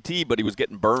lot of PT, but he was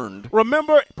getting burned.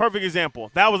 Remember, perfect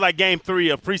example. That was like game 3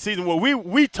 of preseason where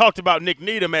we talked about Nick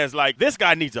Needham as like, this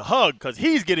guy needs a hug because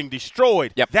he's getting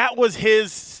destroyed. Yep. That was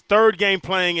his 3rd game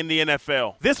playing in the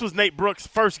NFL. This was Nate Brooks'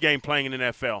 1st game playing in the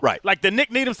NFL. Right. Like the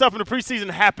Nick Needham stuff in the preseason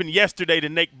happened yesterday to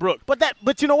Nate Brooks.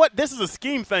 But you know what? This is a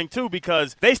scheme thing too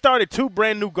because they started 2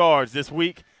 brand new guards this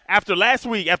week. After last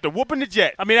week, after whooping the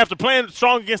Jets, after playing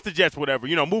strong against the Jets, whatever,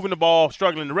 moving the ball,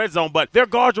 struggling in the red zone, but their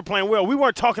guards were playing well. We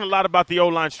weren't talking a lot about the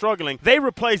O-line struggling. They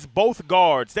replaced both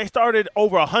guards. They started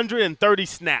over 130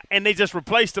 snaps, and they just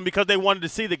replaced them because they wanted to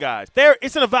see the guys.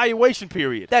 It's an evaluation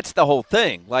period. That's the whole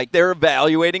thing. Like, they're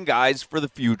evaluating guys for the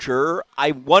future.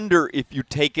 I wonder if you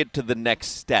take it to the next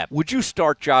step. Would you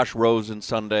start Josh Rosen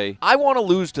Sunday? I want to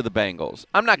lose to the Bengals.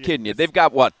 I'm not kidding you. They've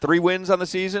got, 3 wins on the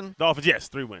season? Dolphins, yes,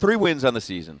 3 wins. 3 wins on the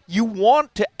season. You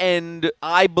want to end,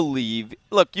 I believe,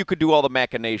 look, you could do all the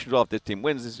machinations. Well, if this team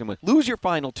wins, this team wins. Lose your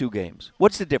final 2 games.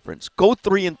 What's the difference? Go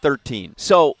 3-13.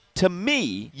 So, to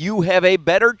me, you have a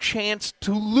better chance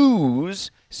to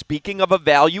lose, speaking of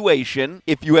evaluation,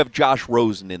 if you have Josh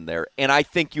Rosen in there. And I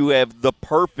think you have the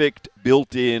perfect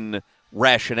built-in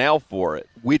rationale for it,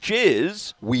 which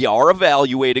is we are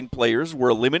evaluating players.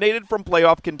 We're eliminated from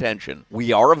playoff contention.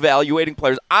 We are evaluating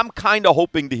players. I'm kind of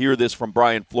hoping to hear this from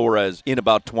Brian Flores in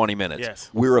about 20 minutes. Yes.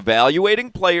 We're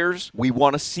evaluating players. We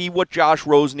want to see what Josh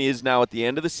Rosen is now at the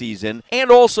end of the season. And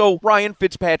also, Ryan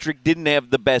Fitzpatrick didn't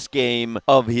have the best game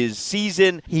of his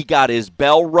season. He got his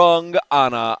bell rung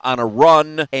on a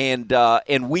run,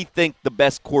 and we think the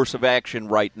best course of action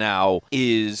right now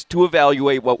is to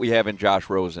evaluate what we have in Josh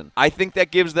Rosen. I think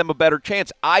that gives them a better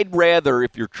chance. I'd rather,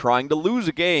 if you're trying to lose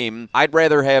a game, I'd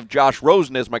rather have Josh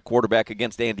Rosen as my quarterback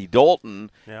against Andy Dalton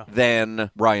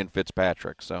than Ryan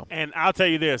Fitzpatrick. So, and I'll tell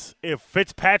you this: if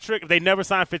they never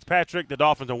sign Fitzpatrick, the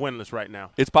Dolphins are winless right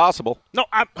now. It's possible. No,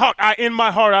 in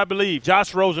my heart, I believe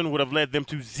Josh Rosen would have led them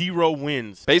to 0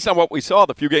 wins. Based on what we saw,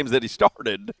 the few games that he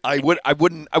started, I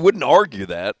wouldn't argue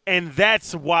that. And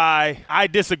that's why I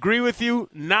disagree with you.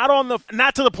 Not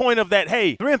to the point of that.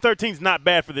 Hey, 3-13 is not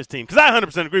bad for this team. Because I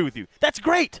 100% agree with you. That's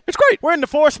great. It's great. We're in the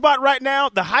 4th spot right now.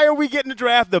 The higher we get in the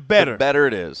draft, the better. The better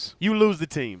it is. You lose the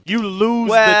team. You lose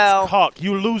the Hawk.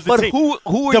 You lose the team. But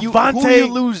who are you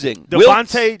losing?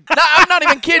 Devontae. No, I'm not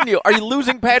even kidding you. Are you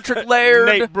losing Patrick Laird?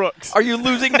 Nate Brooks. Are you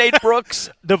losing Nate Brooks?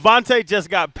 Devontae just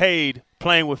got paid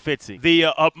playing with Fitzy. The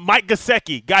Mike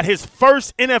Gesicki got his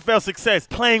first NFL success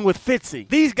playing with Fitzy.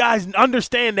 These guys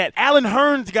understand that. Allen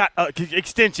Hurns got an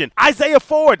extension. Isaiah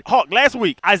Ford, last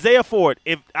week. Isaiah Ford.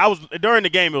 During the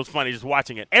game, it was funny just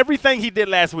watching it. Everything he did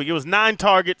last week, it was 9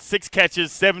 targets, 6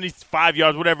 catches, 75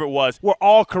 yards, whatever it was, were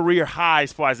all career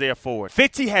highs for Isaiah Ford.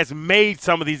 Fitzy has made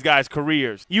some of these guys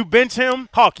careers. You bench him,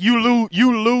 you lose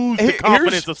the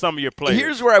confidence of some of your players.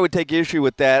 Here's where I would take issue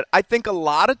with that. I think a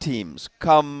lot of teams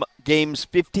come games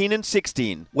 15 and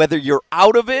 16, whether you're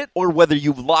out of it or whether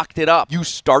you've locked it up, you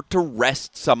start to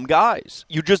rest some guys.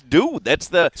 You just do. That's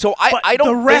the so I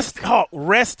don't rest.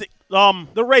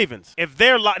 The Ravens, if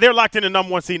they're locked in the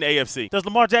number 1 seed in the AFC, does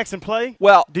Lamar Jackson play?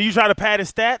 Well, do you try to pad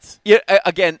his stats? Yeah,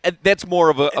 again, that's more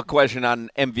of a question on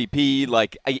MVP.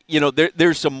 Like,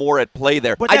 there's some more at play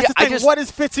there. But that's the thing. What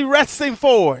is Fitzy resting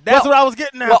for? That's what I was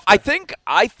getting at. Well, I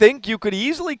think you could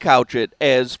easily couch it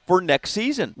as for next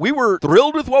season. We were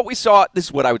thrilled with what we saw. This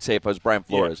is what I would say if I was Brian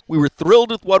Flores. Yeah. We were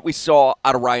thrilled with what we saw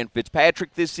out of Ryan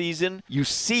Fitzpatrick this season. You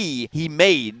see, he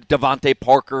made Devontae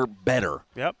Parker better.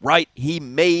 Yep. Right? He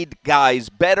made guys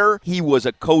better. He was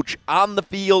a coach on the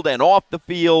field and off the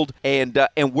field, and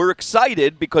we're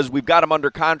excited because we've got him under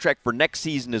contract for next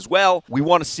season as well. We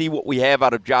want to see what we have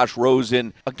out of Josh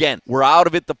Rosen. Again, we're out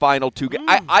of it the final 2 games.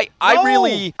 I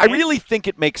really think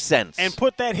it makes sense. And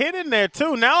put that hit in there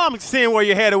too. Now I'm seeing where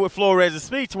you're headed with Flores'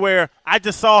 speech, where I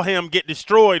just saw him get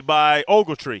destroyed by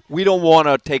Ogletree. We don't want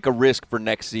to take a risk for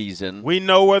next season. We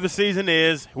know where the season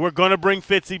is. We're going to bring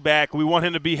Fitzy back. We want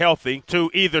him to be healthy to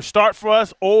either start for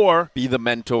us or be the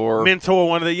mentor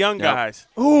one of the young guys.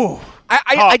 Ooh.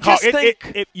 I just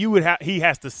think he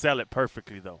has to sell it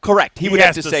perfectly, though. Correct. He would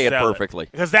have to say it perfectly.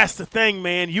 Because that's the thing,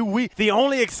 man. The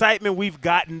only excitement we've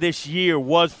gotten this year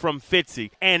was from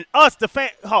Fitzy. And us, the fan,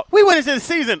 we went into the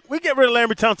season. We get rid of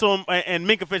Larry Tunsil and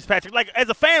Minkah Fitzpatrick. Like, as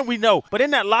a fan, we know. But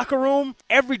in that locker room,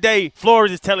 every day,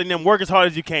 Flores is telling them, work as hard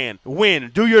as you can.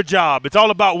 Win. Do your job. It's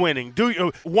all about winning. Do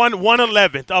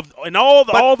 1/11th and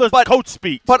all the coach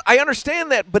speak. But I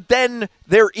understand that. But then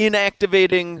they're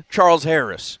inactivating Charles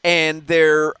Harris. And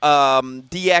they're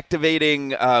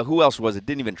deactivating, who else was it?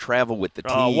 Didn't even travel with the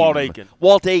team.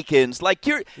 Walt Aikens. Like,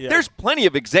 there's plenty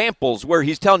of examples where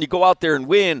he's telling you go out there and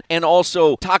win, and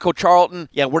also Taco Charlton,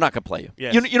 we're not going to play you.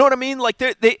 Yes. You know what I mean? Like,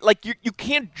 you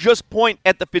can't just point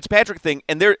at the Fitzpatrick thing,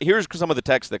 and here's some of the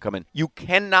texts that come in. You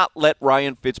cannot let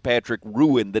Ryan Fitzpatrick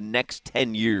ruin the next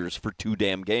 10 years for 2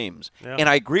 damn games. Yeah. And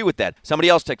I agree with that. Somebody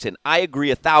else texts in, I agree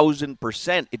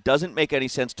 1,000%. It doesn't make any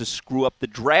sense to screw up the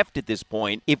draft at this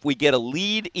point. If we get a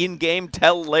lead in-game,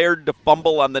 tell Laird to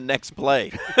fumble on the next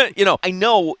play. I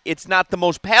know it's not the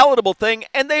most palatable thing,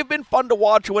 and they've been fun to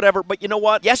watch or whatever, but you know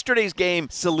what? Yesterday's game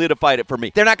solidified it for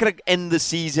me. They're not going to end the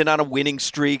season on a winning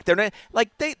streak. They're not,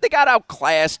 they got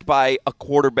outclassed by a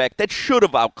quarterback that should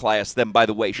have outclassed them, by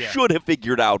the way, should have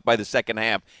figured out by the second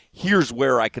half. Here's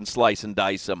where I can slice and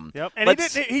dice them. Yep. And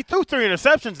he threw 3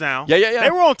 interceptions now. Yeah. They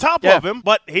were on top of him,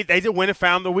 but they just went and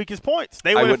found the weakest points.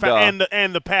 They went and found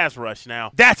and the pass rush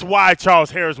now. That's why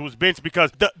Charles Harris was benched,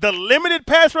 because the limited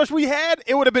pass rush we had,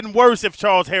 it would have been worse if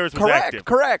Charles Harris was active.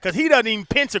 Correct. Because he doesn't even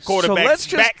pinch a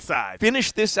quarterback's backside.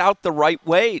 Finish this out the right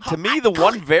way. To me, the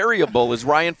one variable is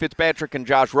Ryan Fitzpatrick and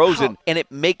Josh Rosen, and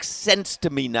it makes sense to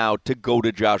me now to go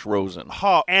to Josh Rosen.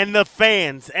 And the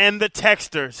fans and the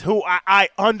texters who I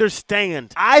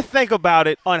understand. I think about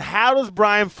it on how does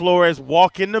Brian Flores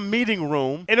walk in the meeting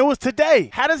room, and it was today.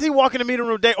 How does he walk in the meeting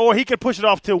room today, or he can push it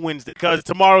off till Wednesday because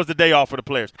tomorrow's the day off for the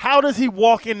players. How does he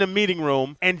walk in the meeting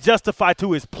room and justify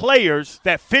to his players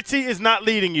that Fitzy is not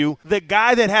leading you, the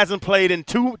guy that hasn't played in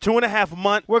 2.5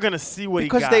 months, we're going to see what he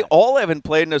got. Because they all haven't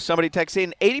played, and as somebody texted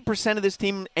in, 80% of this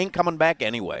team ain't coming back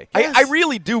anyway. Yes. I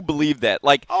really do believe that.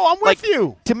 I'm with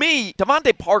you. To me,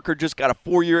 Devontae Parker just got a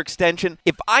 4-year extension.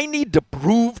 If I need to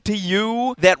prove to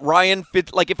you that Ryan Fitz,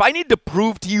 if I need to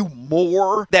prove to you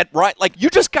more that you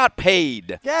just got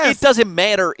paid. Yes. It doesn't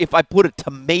matter if I put a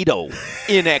tomato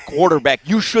in at quarterback.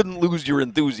 You shouldn't lose your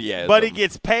enthusiasm. But he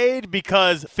gets paid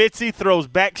because Fitzy throws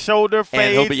back shoulder fades.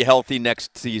 And he'll be healthy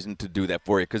next season to do that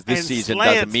for you, because this season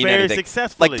doesn't mean very anything.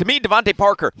 Successfully. To me, Devontae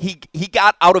Parker, he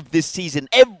got out of this season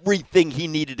everything he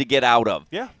needed to get out of.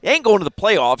 Yeah. They ain't going to the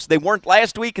playoffs. They weren't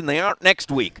last week, and they aren't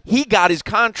next week. He got his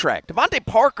contract. Devontae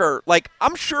Parker,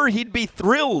 I'm sure he'd be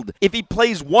thrilled if he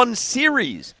plays 1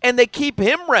 series, and they keep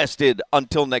him rested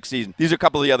until next season. These are a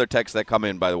couple of the other texts that come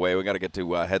in, by the way. We got to get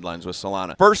to headlines with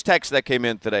Solana. First text that came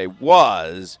in today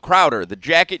was, Crowder, the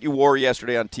jacket you wore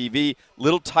yesterday on TV,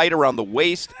 little tight around the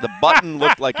waist. The button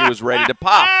looked like it was ready to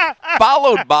pop.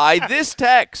 Followed by this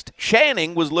text,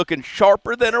 Channing was looking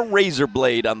sharper than a razor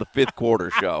blade on the 5th quarter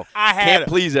show. Can't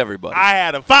please everybody. I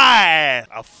had a 5.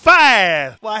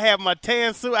 Well, I had my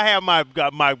tan suit. I had my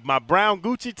brown Gucci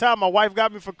Gucci tie my wife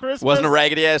got me for Christmas. Wasn't a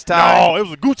raggedy-ass tie? No, it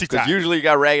was a Gucci tie. Because usually you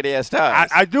got raggedy-ass ties.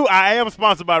 I am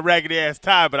sponsored by raggedy-ass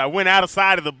tie, but I went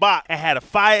outside of the box and had a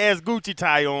fire-ass Gucci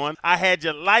tie on. I had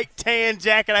your light tan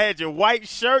jacket. I had your white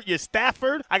shirt, your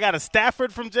Stafford. I got a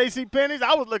Stafford from JCPenney's.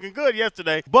 I was looking good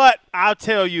yesterday. But I'll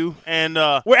tell you, and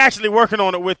we're actually working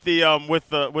on it with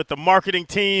the marketing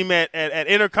team at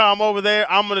Intercom over there.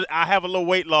 I have a little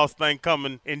weight loss thing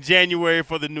coming in January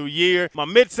for the new year. My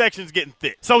midsection's getting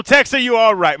thick. So Texter, you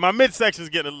all right. My midsection's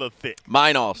getting a little thick.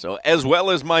 Mine also, as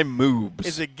well as my moobs.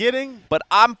 Is it getting? But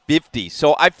I'm 50,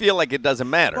 so I feel like it doesn't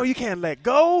matter. Oh, you can't let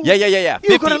go? Yeah.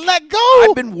 You're going to let go?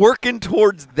 I've been working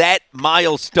towards that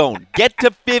milestone. Get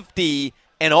to 50,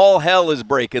 and all hell is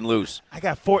breaking loose. I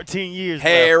got 14 years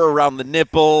Hair left. around the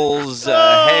nipples,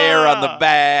 hair on the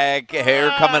back, hair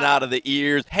coming out of the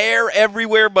ears, hair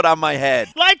everywhere but on my head.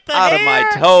 Like the out hair? of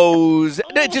my toes.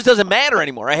 It just doesn't matter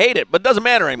anymore. I hate it, but it doesn't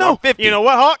matter anymore. No, I'm 50. you know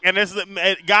what, Hawk? And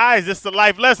guys, this is a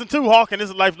life lesson too, Hawk, and this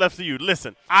is a life lesson to you.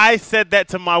 Listen, I said that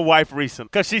to my wife recently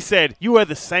because she said, you wear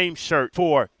the same shirt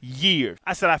for years.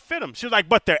 I said, I fit them. She was like,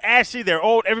 but they're ashy, they're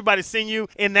old. Everybody's seen you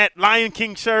in that Lion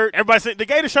King shirt. Everybody's seen the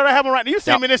Gator shirt I have on right now. You've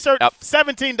seen me in this shirt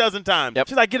 17 dozen times.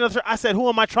 She's like, get another shirt. I said, who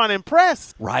am I trying to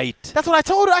impress? Right. That's what I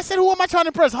told her. I said, who am I trying to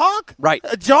impress, Hawk? Right.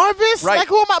 Jarvis? Right. Like,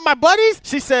 who am I? My buddies?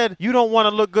 She said, you don't want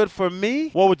to look good for me?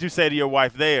 What would you say to your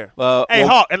wife there? Hey,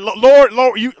 Hawk, and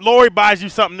Lori buys you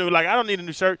something new. Like, I don't need a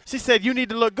new shirt. She said, you need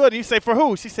to look good. And you say, for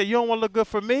who? She said, you don't want to look good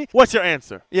for me? What's your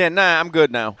answer? Yeah, nah, I'm good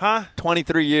now. Huh?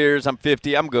 23 years, I'm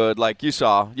 50, I'm good. Like, you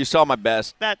saw my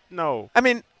best. No. I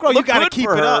mean, Girl, you look got to good keep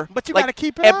for it her. up. But you Like, got to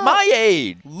keep it at up. my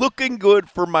age, looking good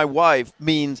for my wife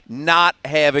means not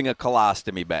having a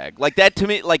colostomy bag. Like, that to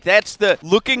me, like, that's the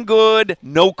looking good,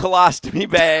 no colostomy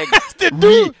bag. That's the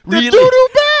doo-doo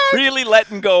bag. Really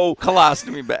letting go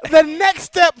colostomy bag. The next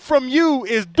step from you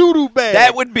is doo-doo bag.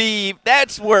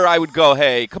 That's where I would go,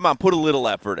 hey, come on, put a little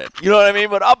effort in. You know what I mean?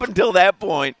 But up until that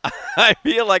point, I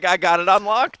feel like I got it on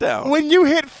lockdown. When you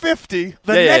hit 50,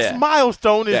 the next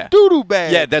milestone is doo-doo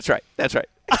bag. Yeah, that's right.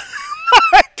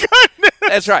 My goodness.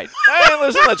 That's right. Hey,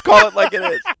 listen, let's call it like it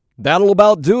is. That'll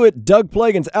about do it. Doug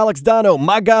Plagans, Alex Dono,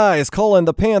 my guys calling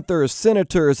the Panthers,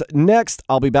 Senators. Next,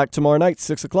 I'll be back tomorrow night,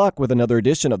 6 o'clock, with another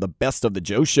edition of the Best of the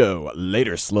Joe Show.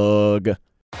 Later, slug.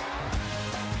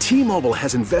 T-Mobile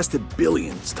has invested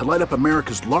billions to light up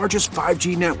America's largest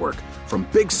 5G network, from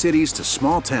big cities to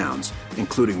small towns,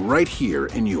 including right here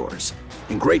in yours.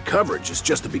 And great coverage is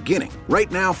just the beginning.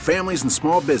 Right now, families and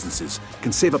small businesses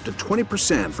can save up to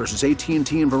 20% versus AT&T and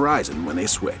Verizon when they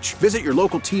switch. Visit your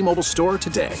local T-Mobile store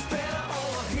today.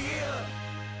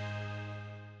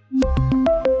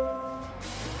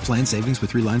 Plan savings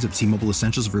with 3 lines of T-Mobile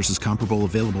Essentials versus comparable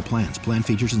available plans. Plan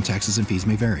features and taxes and fees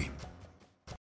may vary.